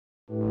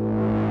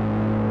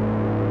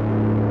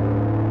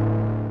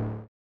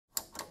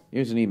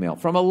Here's an email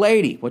from a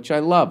lady, which I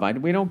love.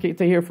 We don't get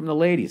to hear from the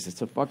ladies.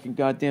 It's a fucking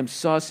goddamn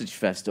sausage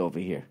fest over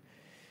here.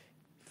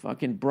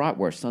 Fucking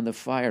bratwurst on the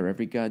fire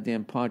every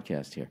goddamn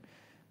podcast here.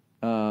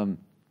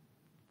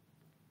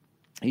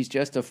 He's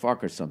just a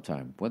fucker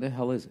sometime. What the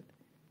hell is it?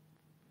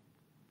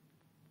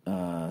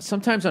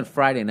 Sometimes on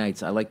Friday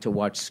nights, I like to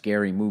watch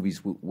scary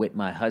movies with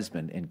my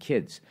husband and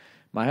kids.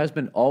 My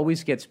husband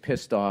always gets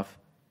pissed off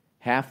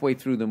halfway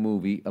through the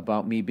movie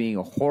about me being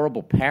a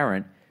horrible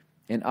parent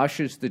and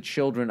ushers the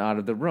children out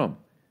of the room.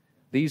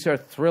 These are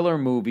thriller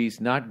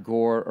movies, not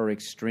gore or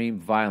extreme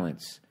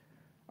violence.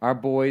 Our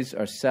boys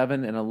are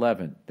 7 and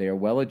 11. They are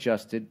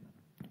well-adjusted,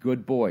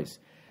 good boys.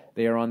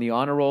 They are on the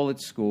honor roll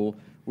at school.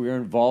 We are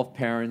involved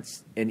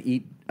parents and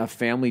eat a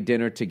family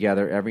dinner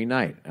together every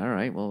night. All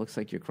right, well, it looks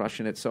like you're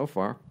crushing it so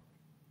far.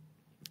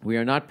 We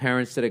are not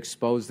parents that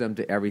expose them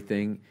to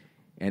everything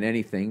and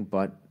anything,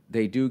 but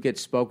they do get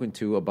spoken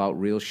to about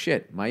real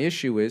shit. My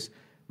issue is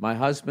my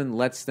husband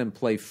lets them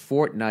play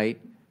Fortnite,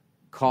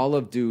 Call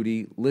of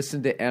Duty,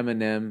 listen to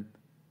Eminem,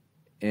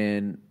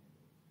 and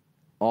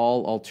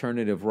all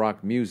alternative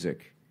rock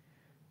music.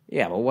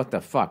 Yeah, well, what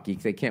the fuck?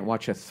 They can't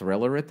watch a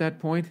thriller at that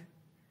point?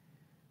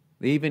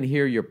 They even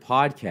hear your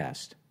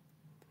podcast.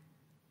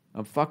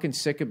 I'm fucking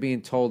sick of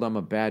being told I'm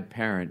a bad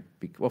parent.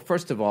 Well,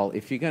 first of all,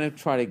 if you're going to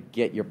try to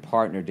get your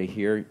partner to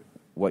hear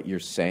what you're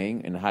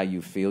saying and how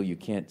you feel, you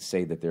can't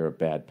say that they're a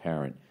bad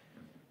parent.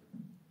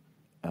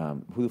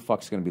 Who the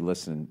fuck's going to be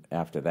listening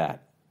after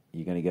that?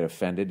 You're going to get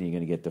offended, and you're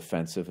going to get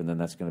defensive, and then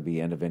that's going to be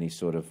the end of any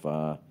sort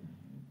of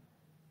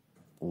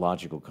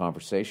logical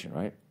conversation,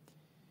 right?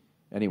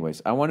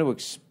 Anyways,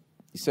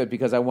 he said,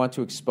 because I want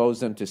to expose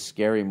them to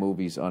scary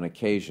movies on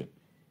occasion.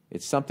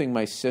 It's something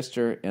my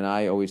sister and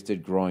I always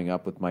did growing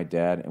up with my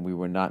dad, and we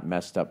were not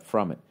messed up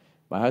from it.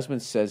 My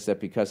husband says that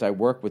because I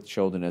work with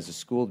children as a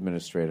school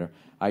administrator,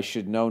 I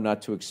should know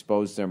not to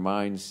expose their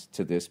minds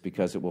to this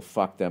because it will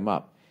fuck them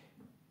up.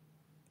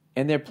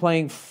 And they're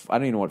playing, I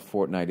don't even know what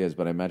Fortnite is,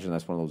 but I imagine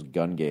that's one of those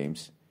gun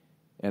games.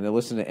 And they're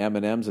listening to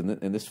Eminem's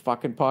in this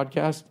fucking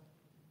podcast.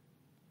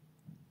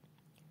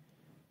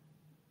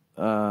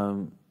 I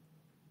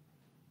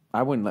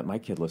wouldn't let my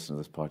kid listen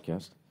to this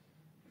podcast.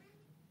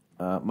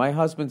 My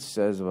husband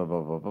says, blah,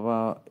 blah, blah, blah,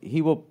 blah.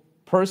 He will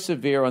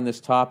persevere on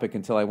this topic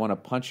until I want to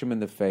punch him in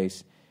the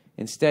face.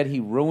 Instead, he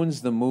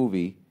ruins the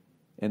movie,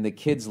 and the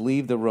kids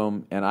leave the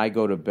room, and I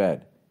go to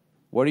bed.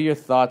 What are your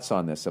thoughts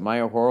on this? Am I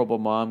a horrible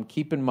mom?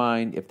 Keep in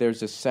mind, if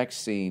there's a sex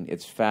scene,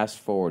 it's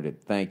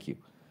fast-forwarded. Thank you.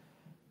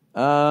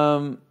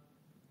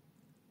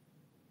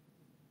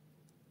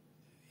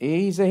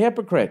 He's a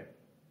hypocrite.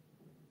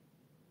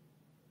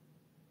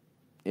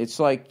 It's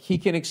like he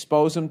can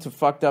expose him to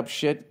fucked up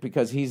shit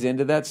because he's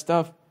into that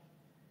stuff.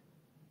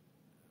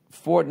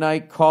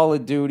 Fortnite, Call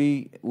of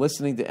Duty,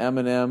 listening to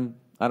Eminem.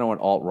 I don't know what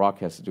alt-rock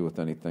has to do with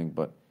anything,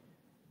 but...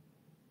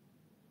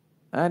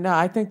 no,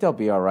 I think they'll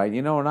be all right.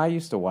 You know, and I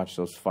used to watch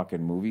those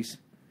fucking movies.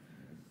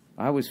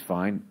 I was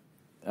fine.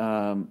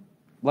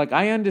 Like,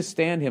 I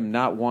understand him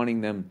not wanting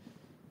them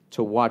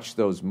to watch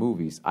those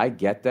movies. I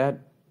get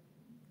that.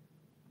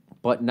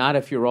 But not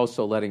if you're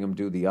also letting them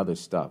do the other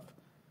stuff.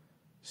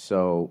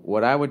 So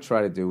what I would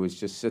try to do is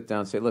just sit down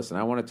and say, listen,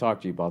 I want to talk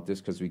to you about this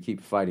because we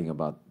keep fighting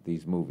about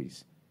these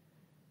movies.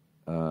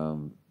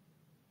 And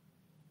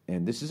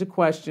this is a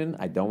question.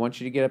 I don't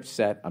want you to get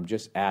upset. I'm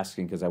just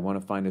asking because I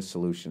want to find a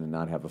solution and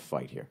not have a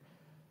fight here.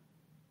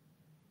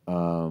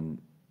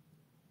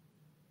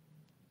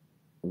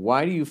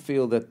 Why do you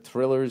feel that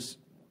thrillers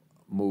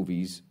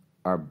movies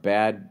are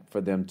bad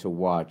for them to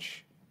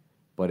watch,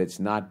 but it's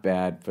not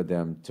bad for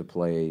them to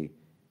play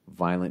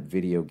violent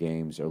video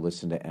games or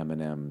listen to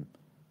Eminem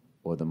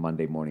or the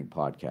Monday Morning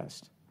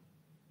Podcast?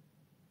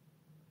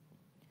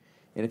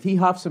 And if he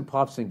huffs and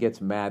puffs and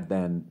gets mad,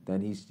 then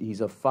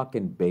he's a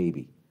fucking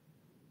baby.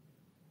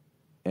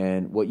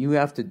 And what you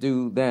have to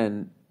do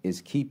then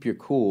is keep your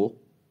cool.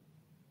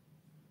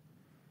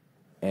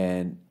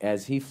 And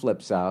as he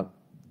flips out,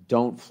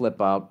 don't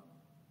flip out.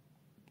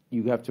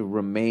 You have to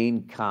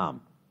remain calm.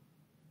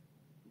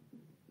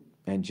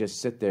 And just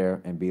sit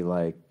there and be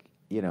like,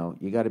 you know,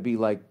 you got to be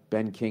like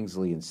Ben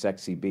Kingsley in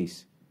Sexy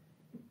Beast.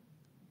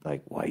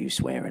 Like, why are you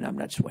swearing? I'm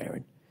not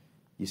swearing.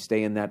 You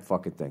stay in that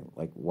fucking thing.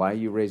 Like, why are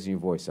you raising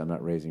your voice? I'm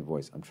not raising your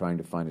voice. I'm trying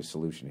to find a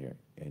solution here.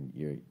 And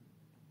you're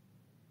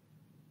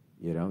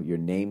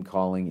name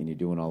calling and you're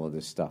doing all of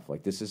this stuff.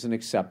 Like, this isn't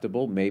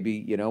acceptable.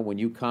 Maybe, when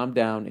you calm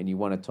down and you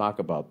want to talk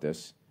about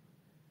this,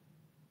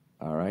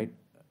 all right,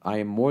 I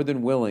am more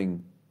than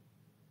willing,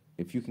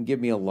 if you can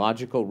give me a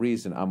logical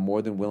reason, I'm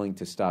more than willing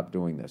to stop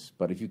doing this.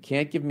 But if you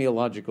can't give me a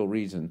logical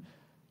reason,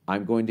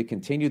 I'm going to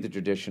continue the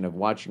tradition of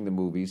watching the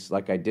movies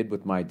like I did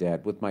with my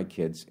dad, with my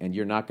kids, and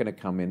you're not going to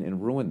come in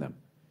and ruin them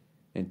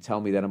and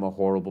tell me that I'm a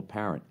horrible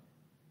parent.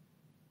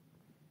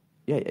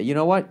 Yeah, you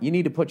know what? You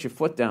need to put your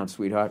foot down,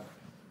 sweetheart.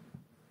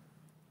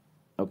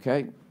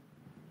 Okay?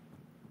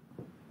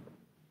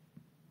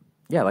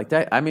 Yeah, like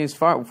that. I mean, as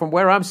far from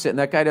where I'm sitting,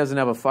 that guy doesn't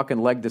have a fucking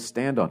leg to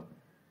stand on.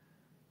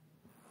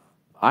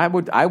 I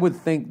would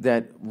think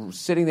that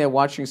sitting there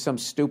watching some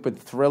stupid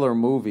thriller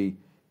movie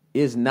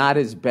is not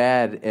as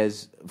bad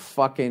as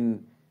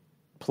fucking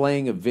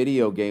playing a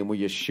video game where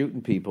you're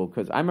shooting people.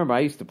 Because I remember I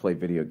used to play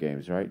video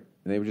games, right?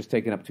 And they were just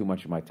taking up too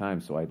much of my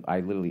time, so I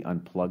literally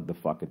unplugged the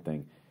fucking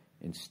thing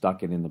and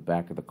stuck it in the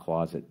back of the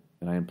closet.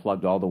 And I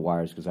unplugged all the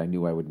wires because I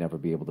knew I would never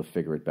be able to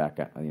figure it back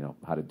out,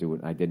 how to do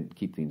it. And I didn't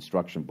keep the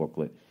instruction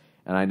booklet.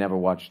 And I never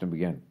watched them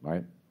again,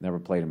 right? Never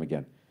played them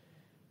again.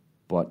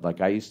 But,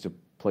 like, I used to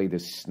play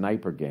this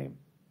sniper game.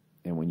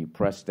 And when you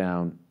press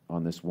down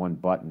on this one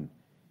button,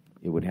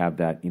 it would have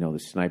that, the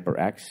sniper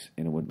X,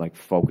 and it would, like,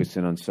 focus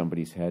in on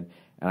somebody's head.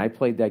 And I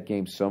played that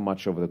game so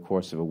much over the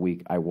course of a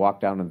week, I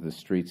walked out into the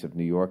streets of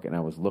New York, and I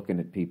was looking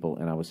at people,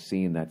 and I was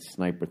seeing that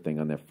sniper thing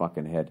on their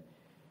fucking head.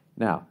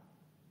 Now,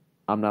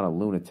 I'm not a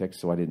lunatic,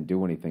 so I didn't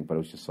do anything, but it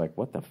was just like,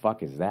 what the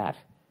fuck is that?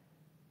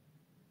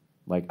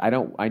 Like,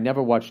 I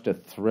never watched a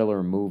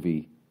thriller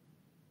movie,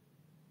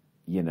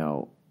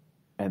 and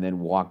then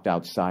walked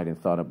outside and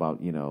thought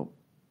about,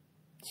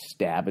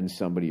 stabbing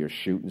somebody or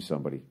shooting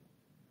somebody.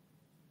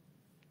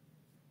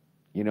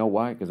 You know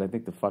why? Because I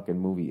think the fucking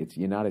movie,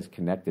 you're not as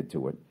connected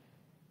to it,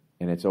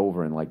 and it's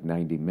over in like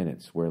 90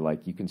 minutes, where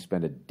like you can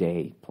spend a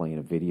day playing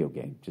a video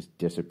game, just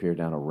disappear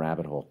down a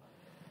rabbit hole.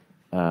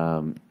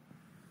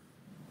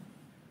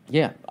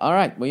 Yeah, all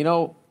right.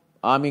 Well,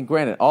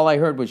 granted, all I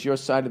heard was your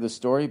side of the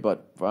story,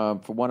 but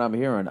for what I'm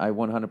hearing, I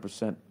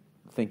 100%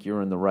 think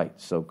you're in the right.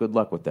 So good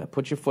luck with that.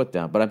 Put your foot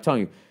down. But I'm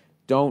telling you,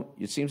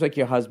 it seems like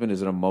your husband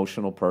is an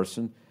emotional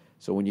person,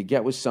 so when you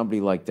get with somebody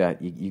like that,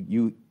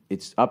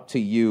 it's up to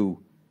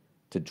you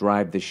to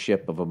drive the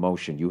ship of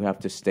emotion. You have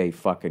to stay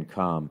fucking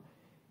calm.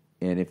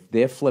 And if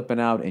they're flipping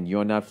out and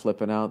you're not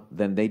flipping out,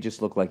 then they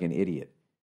just look like an idiot.